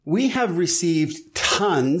We have received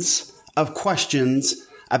tons of questions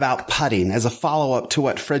about putting as a follow-up to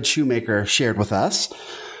what Fred Shoemaker shared with us.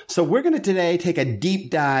 So we're going to today take a deep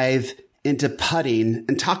dive into putting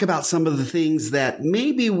and talk about some of the things that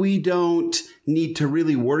maybe we don't need to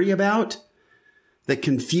really worry about that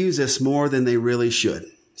confuse us more than they really should.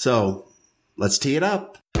 So let's tee it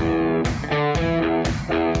up.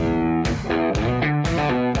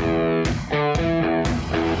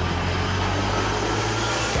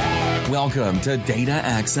 Welcome to Data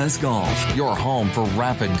Access Golf, your home for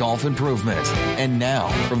rapid golf improvement. And now,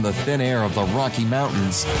 from the thin air of the Rocky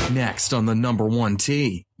Mountains, next on the number one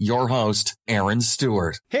tee, your host, Aaron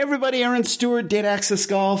Stewart. Hey everybody, Aaron Stewart, Data Access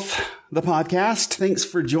Golf, the podcast. Thanks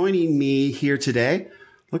for joining me here today.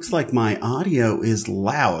 Looks like my audio is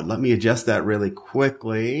loud. Let me adjust that really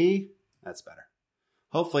quickly. That's better.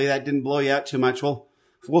 Hopefully that didn't blow you out too much.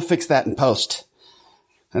 We'll fix that in post.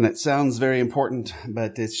 And it sounds very important,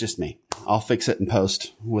 but it's just me. I'll fix it in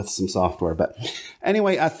post with some software. But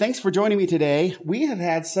anyway, thanks for joining me today. We have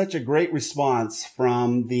had such a great response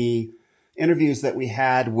from the interviews that we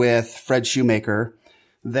had with Fred Shoemaker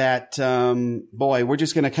that, we're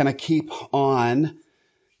just going to kind of keep on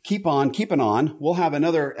keeping on. We'll have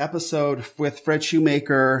another episode with Fred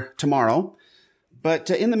Shoemaker tomorrow. But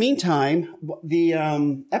in the meantime, the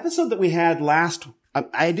episode that we had last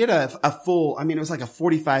I did a full, it was like a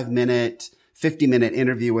 45-minute, 50-minute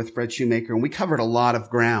interview with Fred Shoemaker, and we covered a lot of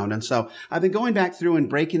ground. And so I've been going back through and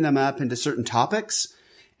breaking them up into certain topics.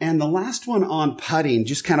 And the last one on putting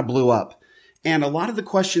just kind of blew up. And a lot of the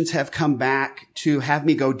questions have come back to have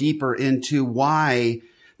me go deeper into why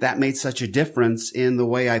that made such a difference in the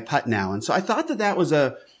way I putt now. And so I thought that was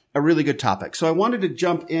a really good topic. So I wanted to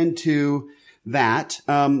jump into that.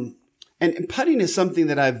 And putting is something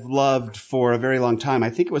that I've loved for a very long time.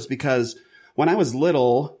 I think it was because when I was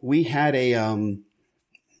little, we had a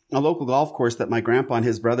local golf course that my grandpa and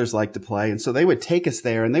his brothers liked to play. And so they would take us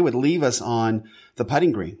there and they would leave us on the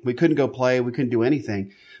putting green. We couldn't go play. We couldn't do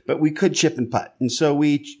anything, but we could chip and putt. And so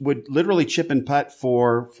we would literally chip and putt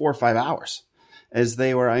for 4 or 5 hours as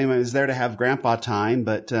they were, it was there to have grandpa time,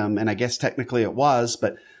 but, and I guess technically it was,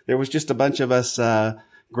 but there was just a bunch of us,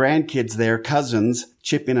 grandkids there, cousins,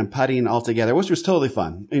 chipping and putting all together, which was totally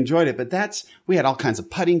fun. Enjoyed it. But we had all kinds of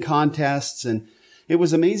putting contests, and it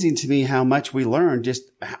was amazing to me how much we learned, just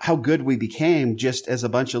how good we became just as a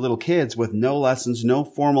bunch of little kids with no lessons, no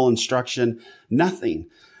formal instruction, nothing.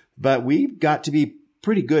 But we got to be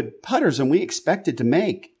pretty good putters, and we expected to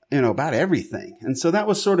make, about everything. And so that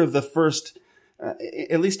was sort of the first,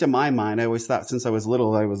 at least in my mind, I always thought since I was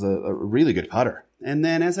little, I was a really good putter. And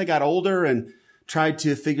then as I got older and tried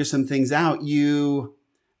to figure some things out,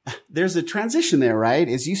 there's a transition there, right?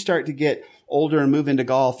 As you start to get older and move into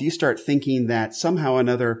golf, you start thinking that somehow or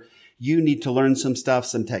another you need to learn some stuff,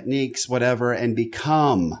 some techniques, whatever, and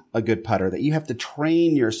become a good putter, that you have to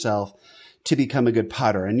train yourself to become a good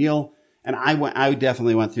putter. I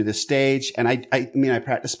definitely went through this stage, and I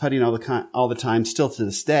practice putting all the time still to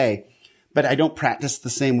this day. But I don't practice the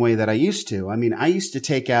same way that I used to. I used to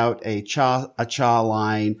take out a chalk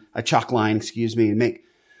line, and make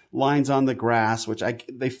lines on the grass, which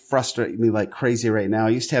they frustrate me like crazy right now.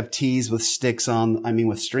 I used to have tees with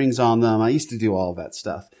with strings on them. I used to do all of that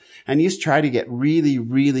stuff and used to try to get really,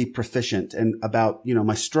 really proficient and about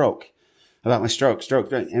my stroke,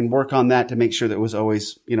 and work on that to make sure that it was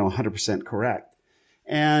always, 100% correct.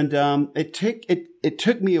 And, it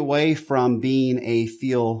took me away from being a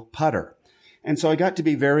feel putter. And so I got to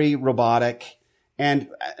be very robotic and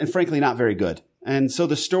frankly not very good. And so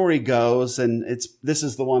the story goes, and this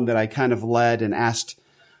is the one that I kind of led and asked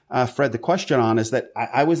Fred the question on, is that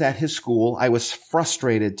I was at his school. I was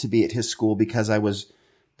frustrated to be at his school because I was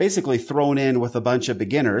basically thrown in with a bunch of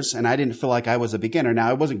beginners, and I didn't feel like I was a beginner. Now,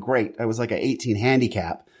 I wasn't great. I was like an 18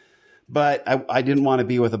 handicap, but I didn't want to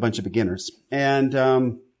be with a bunch of beginners. And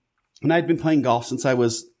I'd been playing golf since I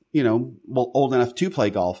was, old enough to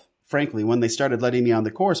play golf. Frankly, when they started letting me on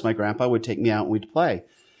the course, my grandpa would take me out and we'd play.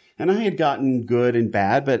 And I had gotten good and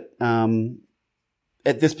bad, but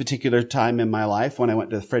at this particular time in my life, when I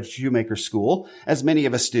went to the Fred Shoemaker School, as many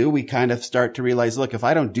of us do, we kind of start to realize, look, if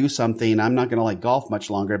I don't do something, I'm not going to like golf much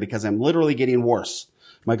longer because I'm literally getting worse.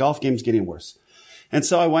 My golf game's getting worse. And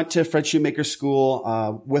so I went to Fred Shoemaker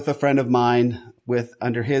School with a friend of mine,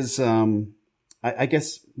 under his,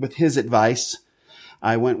 with his advice.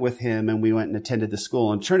 I went with him and we went and attended the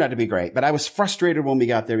school, and it turned out to be great. But I was frustrated when we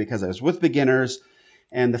got there because I was with beginners.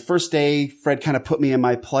 And the first day, Fred kind of put me in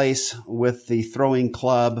my place with the throwing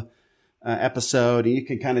club episode. And you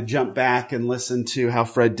can kind of jump back and listen to how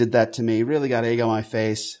Fred did that to me. Really got egg on my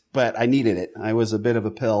face, but I needed it. I was a bit of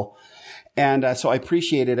a pill. And so I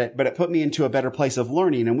appreciated it, but it put me into a better place of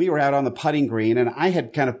learning. And we were out on the putting green, and I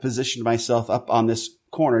had kind of positioned myself up on this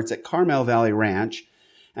corner. It's at Carmel Valley Ranch.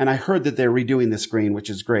 And I heard that they're redoing this green, which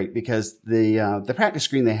is great because the practice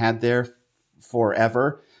green they had there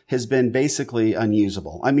forever has been basically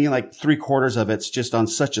unusable. I mean, like 3/4 of it's just on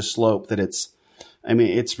such a slope that it's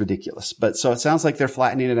ridiculous. But so it sounds like they're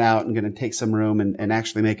flattening it out and going to take some room and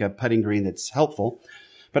actually make a putting green that's helpful.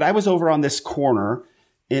 But I was over on this corner.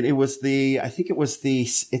 It's the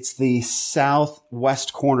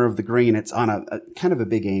southwest corner of the green. It's on a kind of a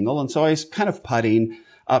big angle. And so I was kind of putting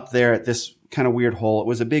up there at this kind of weird hole. It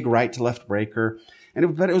was a big right to left breaker,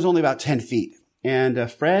 but it was only about 10 feet.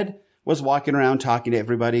 And Fred was walking around talking to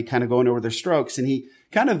everybody, kind of going over their strokes. And he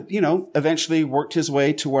kind of, eventually worked his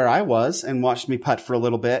way to where I was and watched me putt for a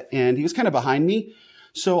little bit. And he was kind of behind me.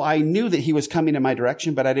 So I knew that he was coming in my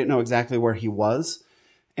direction, but I didn't know exactly where he was.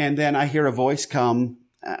 And then I hear a voice come.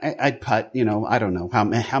 I'd putt, I don't know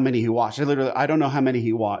how many he watched. I don't know how many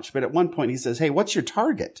he watched. But at one point he says, "Hey, what's your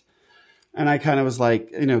target?" And I kind of was like,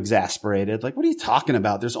 exasperated. Like, what are you talking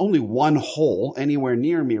about? There's only one hole anywhere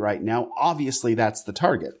near me right now. Obviously, that's the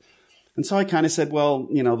target. And so I kind of said, well,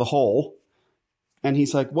 the hole. And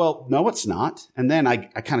he's like, well, no, it's not. And then I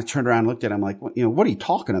kind of turned around and looked at him like, what are you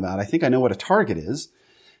talking about? I think I know what a target is.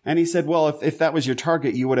 And he said, well, if that was your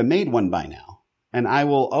target, you would have made one by now. And I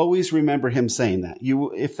will always remember him saying that.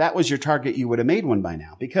 If that was your target, you would have made one by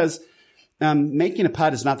now. Because making a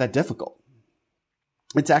putt is not that difficult.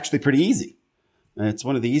 It's actually pretty easy. It's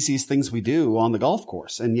one of the easiest things we do on the golf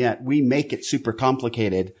course. And yet we make it super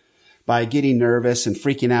complicated by getting nervous and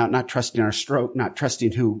freaking out, not trusting our stroke, not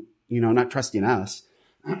trusting not trusting us.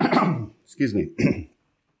 Excuse me.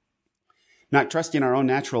 Not trusting our own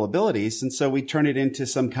natural abilities. And so we turn it into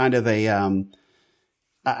some kind of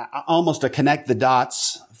almost a connect the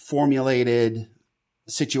dots formulated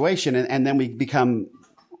situation. And then we become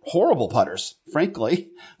horrible putters. Frankly,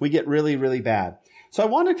 we get really, really bad. So I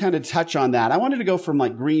want to kind of touch on that. I wanted to go from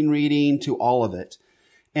like green reading to all of it.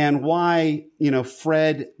 And why,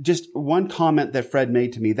 Fred, just one comment that Fred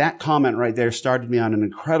made to me, that comment right there started me on an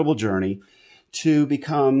incredible journey to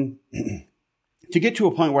become, to get to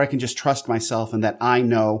a point where I can just trust myself and that I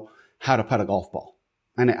know how to putt a golf ball.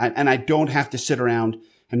 And I don't have to sit around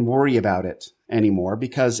and worry about it anymore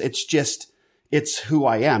because it's who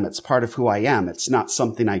I am. It's part of who I am. It's not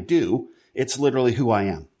something I do. It's literally who I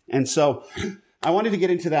am. And so I wanted to get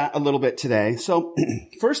into that a little bit today. So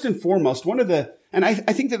first and foremost, and I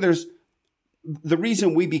think that there's the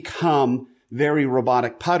reason we become very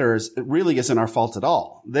robotic putters, it really isn't our fault at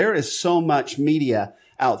all. There is so much media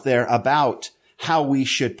out there about how we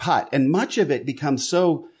should putt. And much of it becomes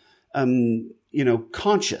so,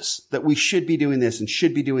 conscious that we should be doing this and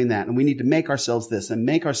should be doing that. And we need to make ourselves this and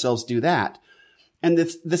make ourselves do that. And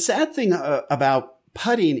the sad thing about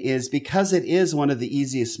putting is because it is one of the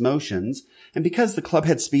easiest motions and because the club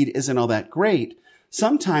head speed isn't all that great,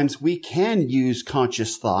 sometimes we can use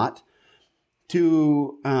conscious thought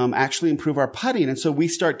to actually improve our putting. And so we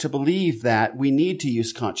start to believe that we need to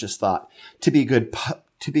use conscious thought to be good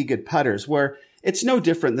putters, where it's no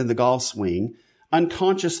different than the golf swing.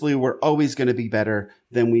 Unconsciously, we're always going to be better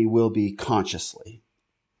than we will be consciously,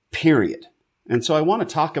 period. And so I want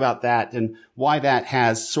to talk about that and why that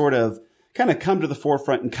has sort of kind of come to the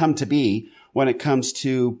forefront and come to be when it comes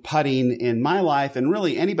to putting in my life. And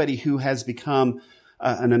really anybody who has become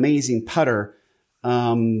an amazing putter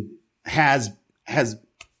has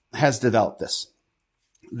developed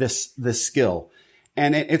this skill.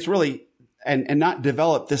 And it's really, and not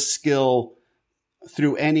developed this skill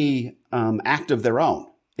through any act of their own.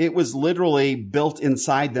 It was literally built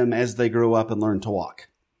inside them as they grew up and learned to walk.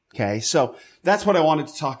 Okay. So that's what I wanted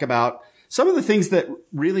to talk about. Some of the things that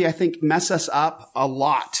really, I think, mess us up a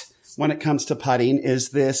lot when it comes to putting is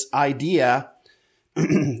this idea.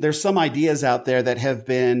 There's some ideas out there that have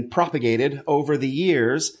been propagated over the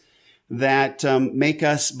years that make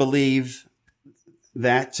us believe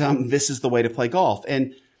that this is the way to play golf.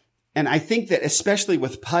 And I think that especially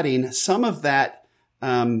with putting, some of that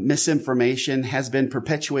misinformation has been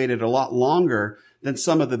perpetuated a lot longer than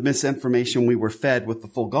some of the misinformation we were fed with the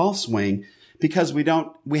full golf swing, because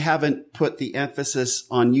we haven't put the emphasis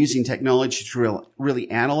on using technology to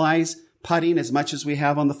really analyze putting as much as we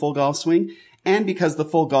have on the full golf swing. And because the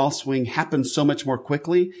full golf swing happens so much more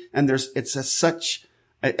quickly and it's such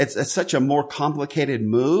a more complicated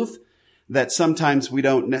move that sometimes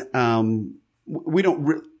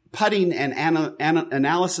putting and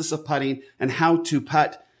analysis of putting and how to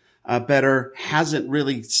putt better hasn't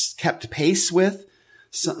really kept pace with,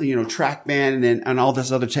 TrackMan and all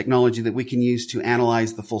this other technology that we can use to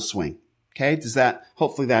analyze the full swing. Okay.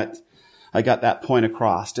 Hopefully that I got that point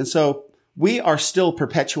across. And so we are still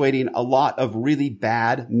perpetuating a lot of really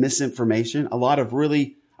bad misinformation, a lot of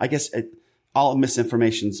really, I guess all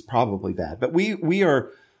misinformation is probably bad, but we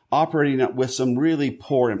are operating with some really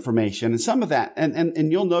poor information. And some of that,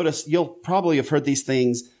 and you'll notice, you'll probably have heard these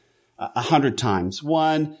things 100 times.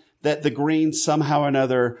 One, that the greens somehow or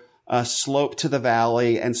another slope to the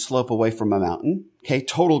valley and slope away from a mountain. Okay,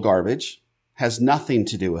 total garbage. Has nothing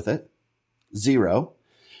to do with it. Zero.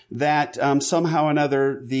 That somehow or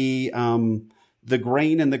another the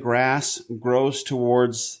grain in the grass grows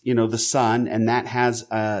towards, the sun, and that has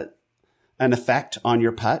an effect on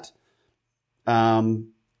your putt.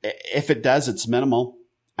 If it does, it's minimal,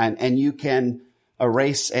 and you can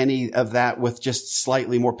erase any of that with just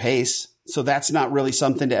slightly more pace. So that's not really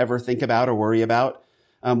something to ever think about or worry about.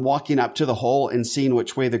 Walking up to the hole and seeing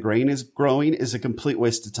which way the grain is growing is a complete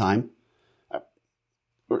waste of time.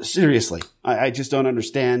 Seriously, I just don't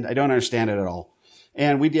understand. I don't understand it at all.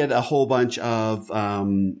 And we did a whole bunch of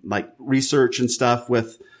research and stuff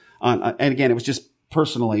and again, it was just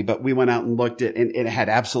personally, but we went out and looked at, and it had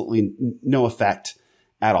absolutely no effect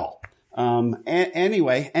at all.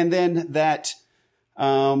 Anyway, and then that,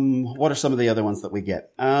 what are some of the other ones that we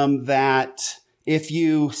get? That if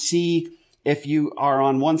you are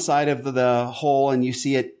on one side of the hole and you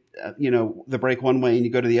see it, the break one way, and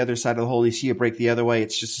you go to the other side of the hole and you see it break the other way,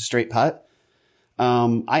 it's just a straight putt.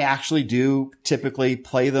 I actually do typically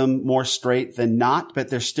play them more straight than not, but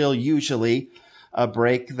there's still usually a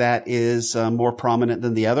break that is more prominent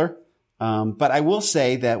than the other. But I will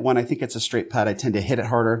say that when I think it's a straight putt, I tend to hit it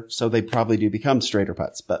harder. So they probably do become straighter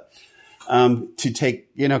putts, but, to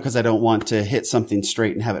take, cause I don't want to hit something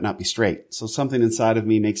straight and have it not be straight. So something inside of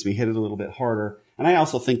me makes me hit it a little bit harder. And I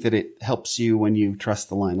also think that it helps you when you trust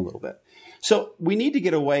the line a little bit. So we need to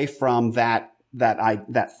get away from that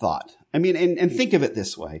thought. I mean, and think of it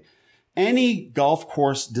this way. Any golf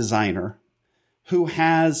course designer who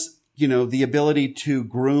has, the ability to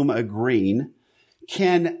groom a green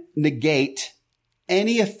can negate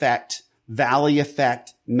any effect, valley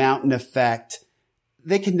effect, mountain effect.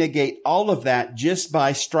 They can negate all of that just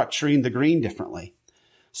by structuring the green differently.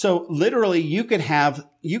 So literally you could have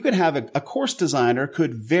a course designer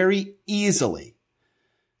could very easily,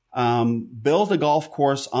 build a golf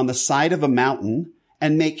course on the side of a mountain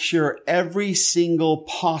and make sure every single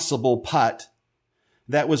possible putt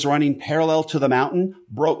that was running parallel to the mountain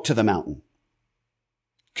broke to the mountain.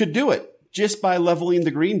 Could do it just by leveling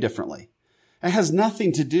the green differently. It has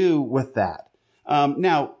nothing to do with that.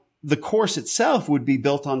 Now, the course itself would be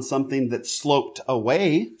built on something that sloped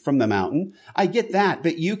away from the mountain. I get that,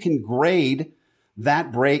 but you can grade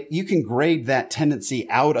that break. You can grade that tendency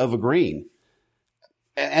out of a green.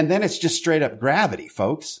 And then it's just straight up gravity,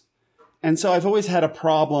 folks. And so I've always had a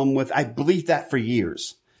problem with, I believed that for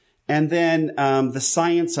years. And then the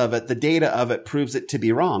science of it, the data of it proves it to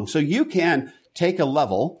be wrong. So you can take a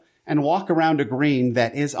level and walk around a green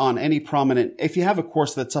that is on any prominent, if you have a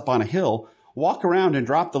course that's up on a hill, walk around and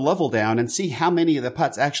drop the level down and see how many of the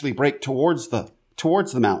putts actually break towards the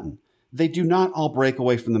mountain. They do not all break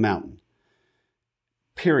away from the mountain.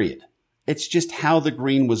 Period. It's just how the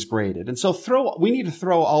green was graded. And so we need to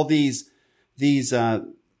throw all these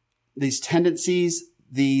tendencies,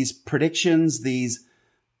 these predictions, these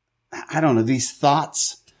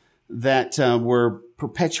thoughts that were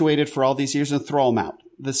perpetuated for all these years and throw them out.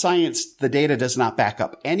 The science, the data does not back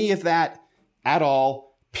up any of that at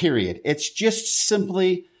all, period. It's just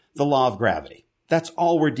simply the law of gravity. That's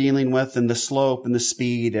all we're dealing with, and the slope and the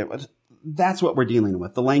speed. That's what we're dealing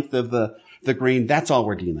with. The length of the green, that's all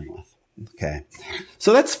we're dealing with. Okay.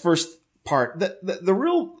 So that's the first part. The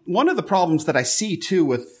real, one of the problems that I see too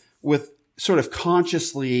with sort of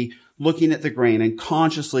consciously looking at the grain and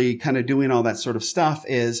consciously kind of doing all that sort of stuff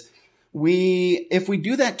is if we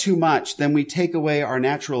do that too much, then we take away our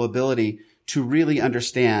natural ability to really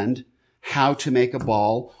understand how to make a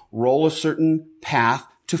ball roll a certain path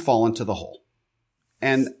to fall into the hole.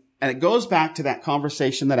 And it goes back to that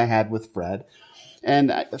conversation that I had with Fred.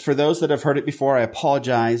 And for those that have heard it before, I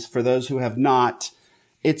apologize. For those who have not,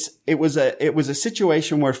 it was a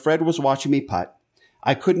situation where Fred was watching me putt.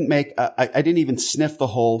 I couldn't make, I didn't even sniff the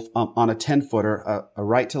hole on a 10-footer, a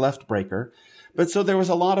right to left breaker. But so there was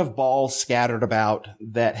a lot of balls scattered about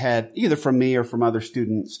that had either from me or from other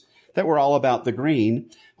students that were all about the green.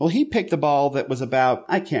 Well, he picked a ball that was about,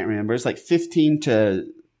 I can't remember, it's like 12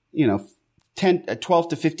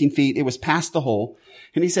 to 15 feet. It was past the hole.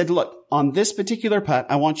 And he said, look, on this particular putt,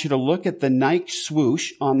 I want you to look at the Nike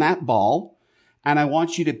swoosh on that ball. And I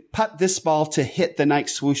want you to putt this ball to hit the Nike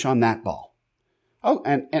swoosh on that ball. Oh,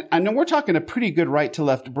 and I know we're talking a pretty good right to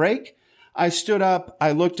left break. I stood up,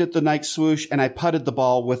 I looked at the Nike Swoosh, and I putted the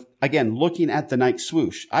ball with, again, looking at the Nike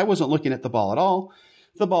Swoosh. I wasn't looking at the ball at all.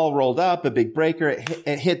 The ball rolled up, a big breaker.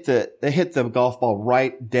 It hit the golf ball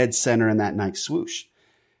right dead center in that Nike Swoosh.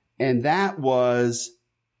 And that was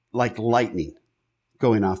like lightning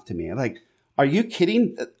going off to me. Like, are you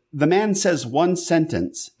kidding? The man says one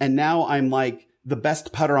sentence, and now I'm like the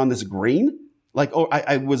best putter on this green. Like, oh,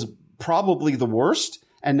 I was probably the worst,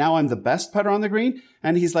 and now I'm the best putter on the green.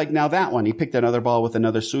 And he's like, now that one. He picked another ball with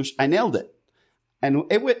another swoosh. I nailed it. And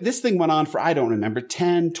this thing went on for, I don't remember,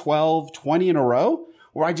 10, 12, 20 in a row,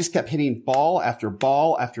 where I just kept hitting ball after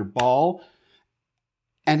ball after ball.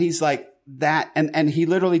 And he's like, that, and he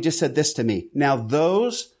literally just said this to me. Now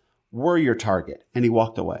those were your target. And he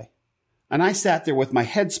walked away. And I sat there with my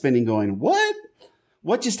head spinning going, what?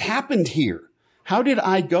 What just happened here? How did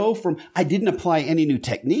I go from, I didn't apply any new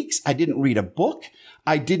techniques. I didn't read a book.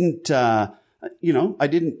 I didn't, I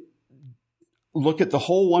didn't look at the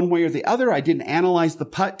hole one way or the other. I didn't analyze the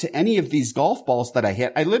putt to any of these golf balls that I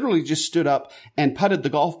hit. I literally just stood up and putted the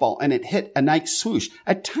golf ball, and it hit a Nike Swoosh,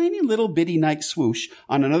 a tiny little bitty Nike Swoosh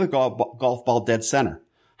on another golf ball dead center.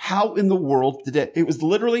 How in the world did it was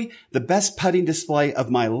literally the best putting display of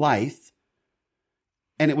my life.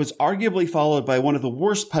 And it was arguably followed by one of the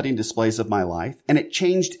worst putting displays of my life. And it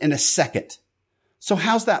changed in a second. So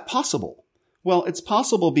how's that possible? Well, it's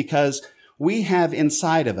possible because we have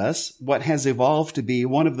inside of us what has evolved to be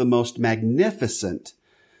one of the most magnificent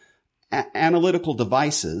analytical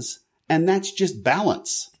devices, and that's just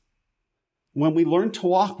balance. When we learn to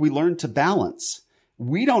walk, we learn to balance.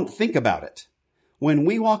 We don't think about it. When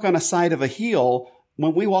we walk on a side of a hill,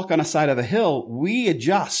 we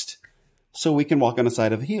adjust so we can walk on the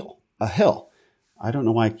side of a hill. I don't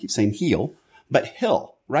know why I keep saying heel, but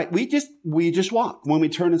hill. Right? We just walk. When we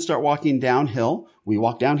turn and start walking downhill, we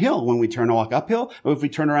walk downhill. When we turn and walk uphill, or if we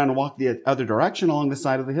turn around and walk the other direction along the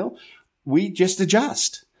side of the hill, we just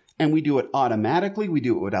adjust. And we do it automatically. We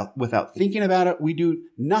do it without thinking about it. We do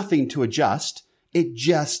nothing to adjust. It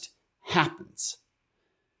just happens.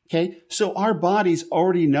 Okay? So our bodies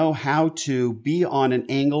already know how to be on an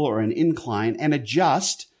angle or an incline and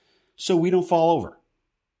adjust so we don't fall over.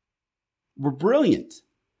 We're brilliant.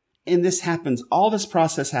 And this happens, all this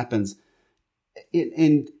process happens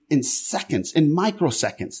in seconds, in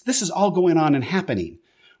microseconds. This is all going on and happening,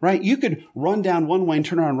 right? You could run down one way and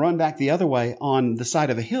turn around and run back the other way on the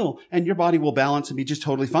side of a hill, and your body will balance and be just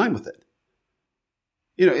totally fine with it.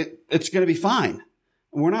 It's going to be fine.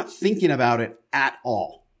 And we're not thinking about it at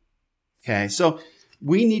all. Okay. So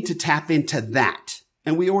we need to tap into that,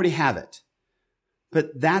 and we already have it,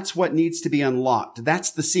 but that's what needs to be unlocked.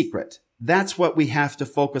 That's the secret. That's what we have to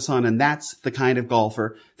focus on, and that's the kind of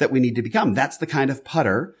golfer that we need to become. That's the kind of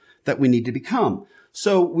putter that we need to become.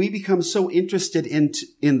 So we become so interested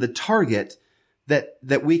in the target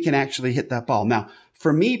that we can actually hit that ball. Now,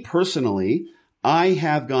 for me personally, I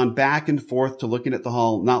have gone back and forth to looking at the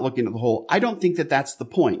hole, not looking at the hole. I don't think that that's the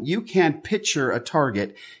point. You can picture a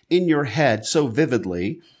target in your head so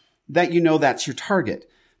vividly that you know that's your target.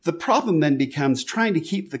 The problem then becomes trying to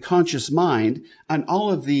keep the conscious mind on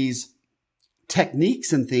all of these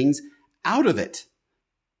techniques and things out of it.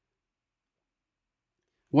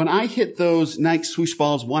 When I hit those Nike Swoosh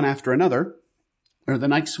balls one after another, or the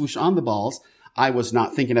Nike Swoosh on the balls, I was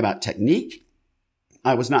not thinking about technique.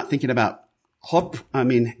 I was not thinking about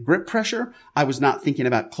grip pressure. I was not thinking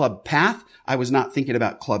about club path. I was not thinking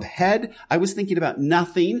about club head. I was thinking about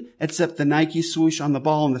nothing except the Nike Swoosh on the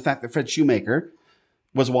ball and the fact that Fred Shoemaker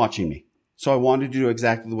was watching me. So I wanted to do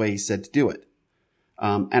exactly the way he said to do it.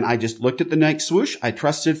 And I just looked at the Nike Swoosh. I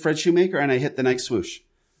trusted Fred Shoemaker, and I hit the Nike Swoosh.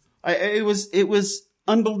 It was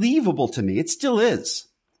unbelievable to me. It still is.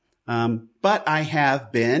 But I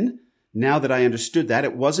have been, now that I understood that,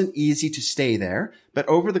 it wasn't easy to stay there. But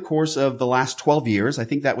over the course of the last 12 years, I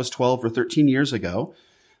think that was 12 or 13 years ago,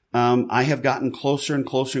 I have gotten closer and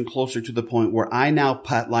closer and closer to the point where I now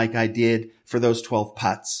putt like I did for those 12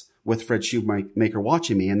 putts with Fred Shoemaker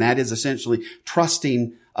watching me. And that is essentially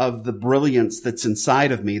trusting of the brilliance that's inside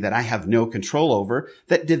of me that I have no control over,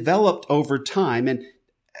 that developed over time and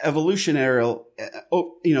evolutionary,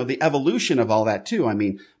 the evolution of all that too. I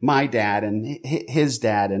mean, my dad and his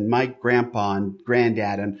dad and my grandpa and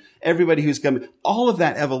granddad and everybody who's coming, all of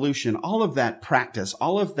that evolution, all of that practice,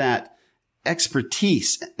 all of that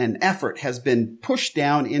expertise and effort has been pushed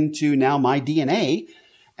down into now my DNA.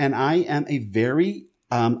 And I am a very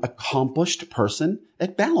accomplished person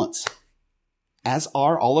at balance, as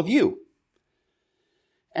are all of you.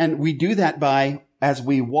 And we do that by, as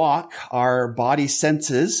we walk, our body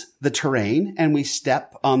senses the terrain and we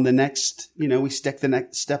step on the next, we stick the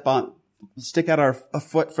next step on stick out a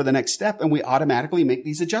foot for the next step, and we automatically make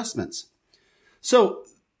these adjustments. So,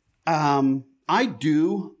 I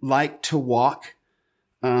do like to walk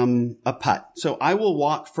a putt. So I will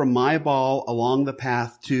walk from my ball along the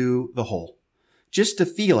path to the hole just to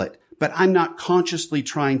feel it, but I'm not consciously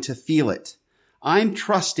trying to feel it. I'm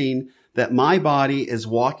trusting that my body is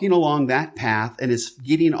walking along that path and is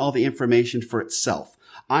getting all the information for itself.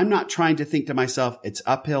 I'm not trying to think to myself, it's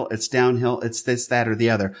uphill, it's downhill, it's this, that, or the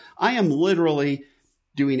other. I am literally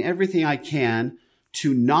doing everything I can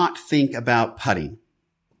to not think about putting.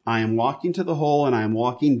 I am walking to the hole and I am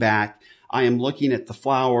walking back. I am looking at the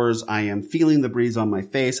flowers. I am feeling the breeze on my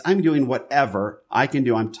face. I'm doing whatever I can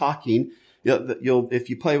do. I'm talking. If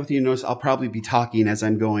you play with me, you notice I'll probably be talking as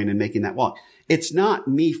I'm going and making that walk. It's not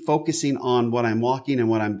me focusing on what I'm walking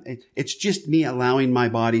and it's just me allowing my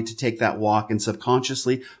body to take that walk and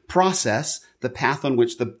subconsciously process the path on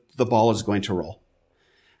which the ball is going to roll.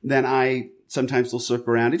 Then I sometimes will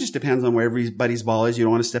circle around. It just depends on where everybody's ball is. You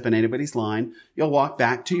don't want to step in anybody's line. You'll walk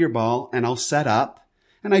back to your ball and I'll set up.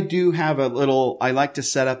 And I do have I like to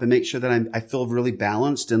set up and make sure that I feel really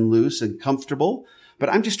balanced and loose and comfortable, but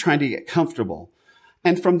I'm just trying to get comfortable.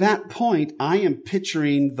 And from that point, I am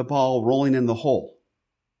picturing the ball rolling in the hole.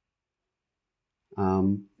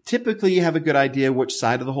 Typically, you have a good idea which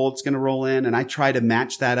side of the hole it's going to roll in, and I try to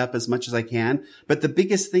match that up as much as I can. But the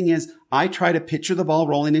biggest thing is I try to picture the ball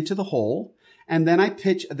rolling into the hole, and then I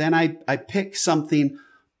pick something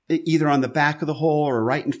either on the back of the hole or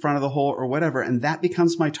right in front of the hole or whatever, and that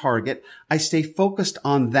becomes my target. I stay focused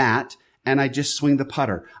on that, and I just swing the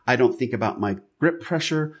putter. I don't think about my grip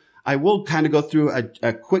pressure. I will kind of go through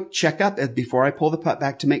a quick checkup before I pull the putt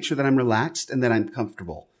back to make sure that I'm relaxed and that I'm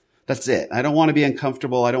comfortable. That's it. I don't want to be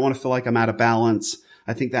uncomfortable. I don't want to feel like I'm out of balance.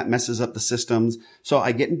 I think that messes up the systems. So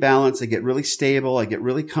I get in balance. I get really stable. I get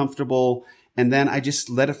really comfortable. And then I just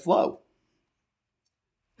let it flow.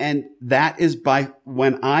 And that is by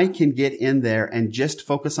when I can get in there and just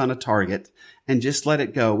focus on a target and just let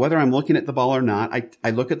it go. Whether I'm looking at the ball or not,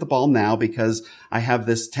 I look at the ball now because I have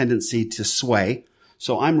this tendency to sway.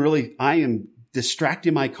 So I am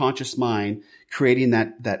distracting my conscious mind, creating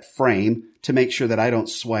that frame to make sure that I don't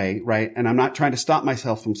sway, right? And I'm not trying to stop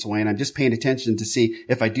myself from swaying. I'm just paying attention to see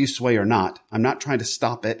if I do sway or not. I'm not trying to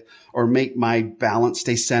stop it or make my balance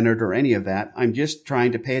stay centered or any of that. I'm just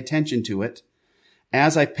trying to pay attention to it.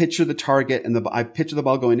 As I picture the target and I picture the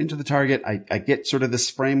ball going into the target, I get sort of this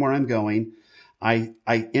frame where I'm going. I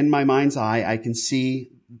in my mind's eye, I can see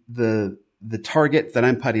the target that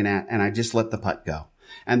I'm putting at, and I just let the putt go.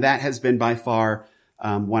 And that has been by far,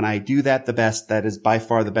 when I do that the best, that is by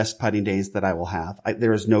far the best putting days that I will have.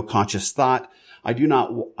 There is no conscious thought. I do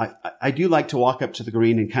like to walk up to the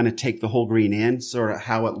green and kind of take the whole green in, sort of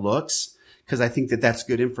how it looks, because I think that that's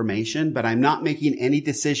good information, but I'm not making any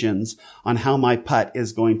decisions on how my putt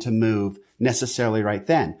is going to move necessarily right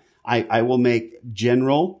then. I will make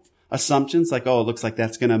general assumptions like, oh, it looks like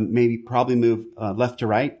that's going to probably move left to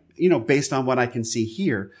right, based on what I can see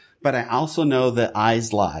here. But I also know that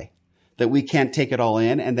eyes lie, that we can't take it all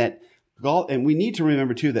in, and and we need to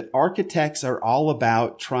remember too that architects are all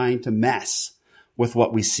about trying to mess with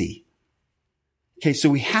what we see. Okay,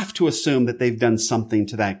 so we have to assume that they've done something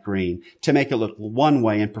to that green to make it look one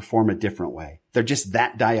way and perform a different way. They're just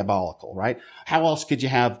that diabolical, right? How else could you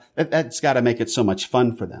have, that's got to make it so much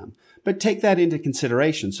fun for them. But take that into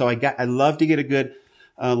consideration. So I love to get a good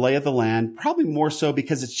lay of the land, probably more so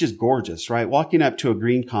because it's just gorgeous, right? Walking up to a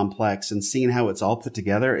green complex and seeing how it's all put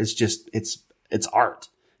together is just, it's art.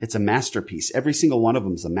 It's a masterpiece. Every single one of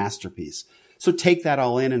them is a masterpiece. So take that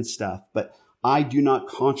all in and stuff. But I do not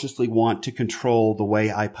consciously want to control the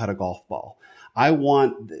way I putt a golf ball. I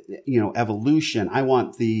want, evolution. I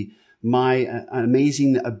want my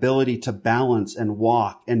amazing ability to balance and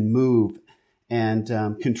walk and move and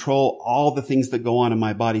control all the things that go on in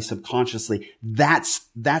my body subconsciously. That's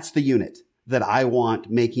the unit that I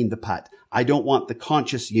want making the putt. I don't want the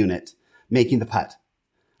conscious unit making the putt.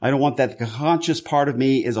 I don't want that. The conscious part of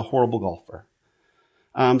me is a horrible golfer.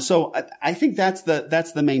 So I think that's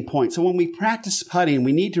the main point. So when we practice putting,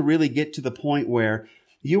 we need to really get to the point where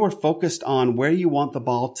you are focused on where you want the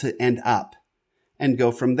ball to end up and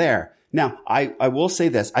go from there. Now, I will say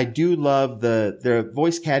this. I do love the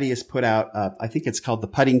Voice Caddy has put out, I think it's called the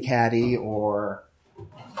Putting Caddy, or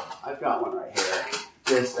I've got one right here.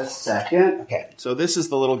 Just a second. Okay. So this is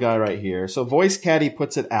the little guy right here. So Voice Caddy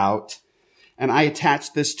puts it out, and I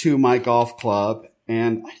attach this to my golf club,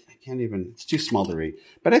 and I can't even, it's too small to read.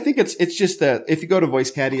 But I think it's just if you go to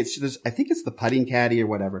Voice Caddy, I think it's the Putting Caddy or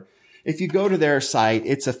whatever. If you go to their site,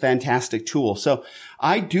 it's a fantastic tool. So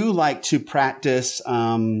I do like to practice,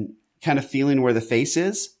 kind of feeling where the face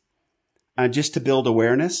is. just to build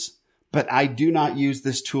awareness, but I do not use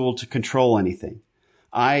this tool to control anything.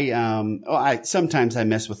 Sometimes I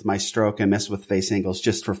mess with my stroke and mess with face angles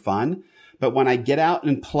just for fun. But when I get out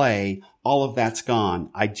and play, all of that's gone.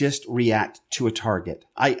 I just react to a target.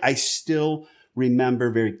 I still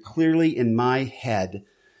remember very clearly in my head,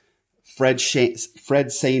 Fred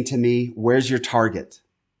saying to me, "Where's your target?"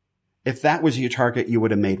 If that was your target, you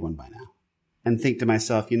would have made one by now. And think to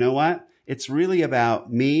myself, you know what? It's really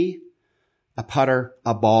about me, a putter,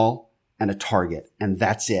 a ball, and a target. And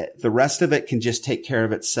that's it. The rest of it can just take care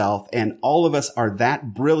of itself. And all of us are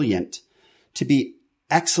that brilliant to be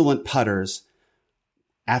excellent putters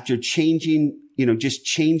after changing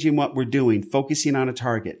what we're doing, focusing on a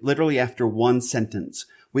target. Literally after one sentence,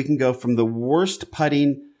 we can go from the worst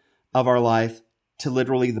putting of our life to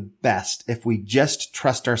literally the best if we just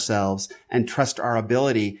trust ourselves and trust our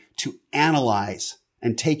ability to analyze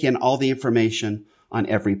and take in all the information on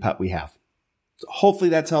every putt we have. So hopefully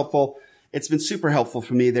that's helpful. It's been super helpful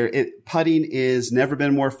for me. Putting is never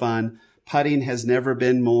been more fun. Putting has never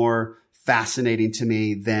been more fascinating to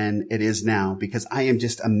me than it is now, because I am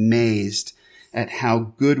just amazed at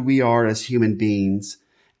how good we are as human beings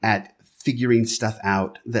at figuring stuff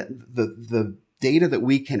out. That the data that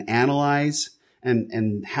we can analyze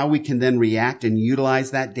and how we can then react and utilize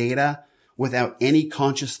that data without any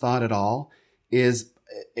conscious thought at all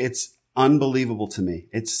it's unbelievable to me.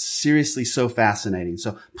 It's seriously so fascinating.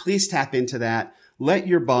 So please tap into that. Let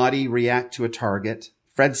your body react to a target.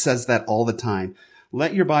 Fred says that all the time.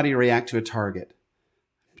 Let your body react to a target.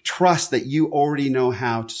 Trust that you already know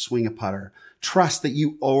how to swing a putter. Trust that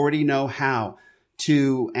you already know how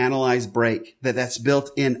to analyze break, that's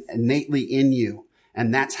built in innately in you.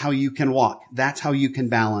 And that's how you can walk. That's how you can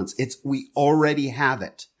balance. We already have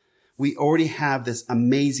it. We already have this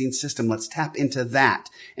amazing system. Let's tap into that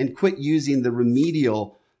and quit using the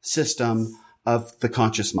remedial system of the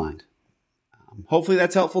conscious mind. Hopefully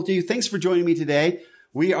that's helpful to you. Thanks for joining me today.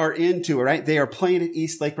 We are into it, right? They are playing at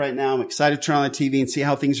East Lake right now. I'm excited to turn on the TV and see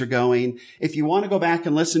how things are going. If you want to go back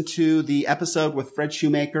and listen to the episode with Fred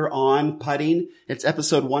Shoemaker on putting, it's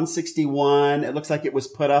episode 161. It looks like it was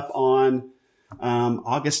put up on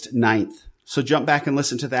August 9th. So jump back and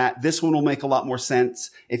listen to that. This one will make a lot more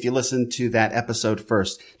sense if you listen to that episode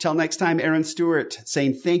first. Till next time, Aaron Stewart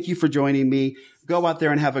saying thank you for joining me. Go out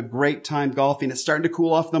there and have a great time golfing. It's starting to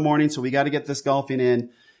cool off in the morning, so we got to get this golfing in.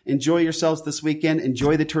 Enjoy yourselves this weekend.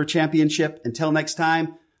 Enjoy the Tour Championship. Until next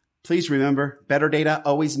time, please remember, better data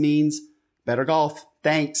always means better golf.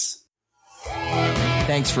 Thanks.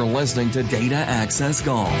 Thanks for listening to Data Access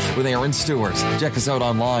Golf with Aaron Stewart. Check us out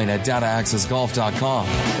online at dataaccessgolf.com,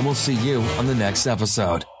 and we'll see you on the next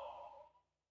episode.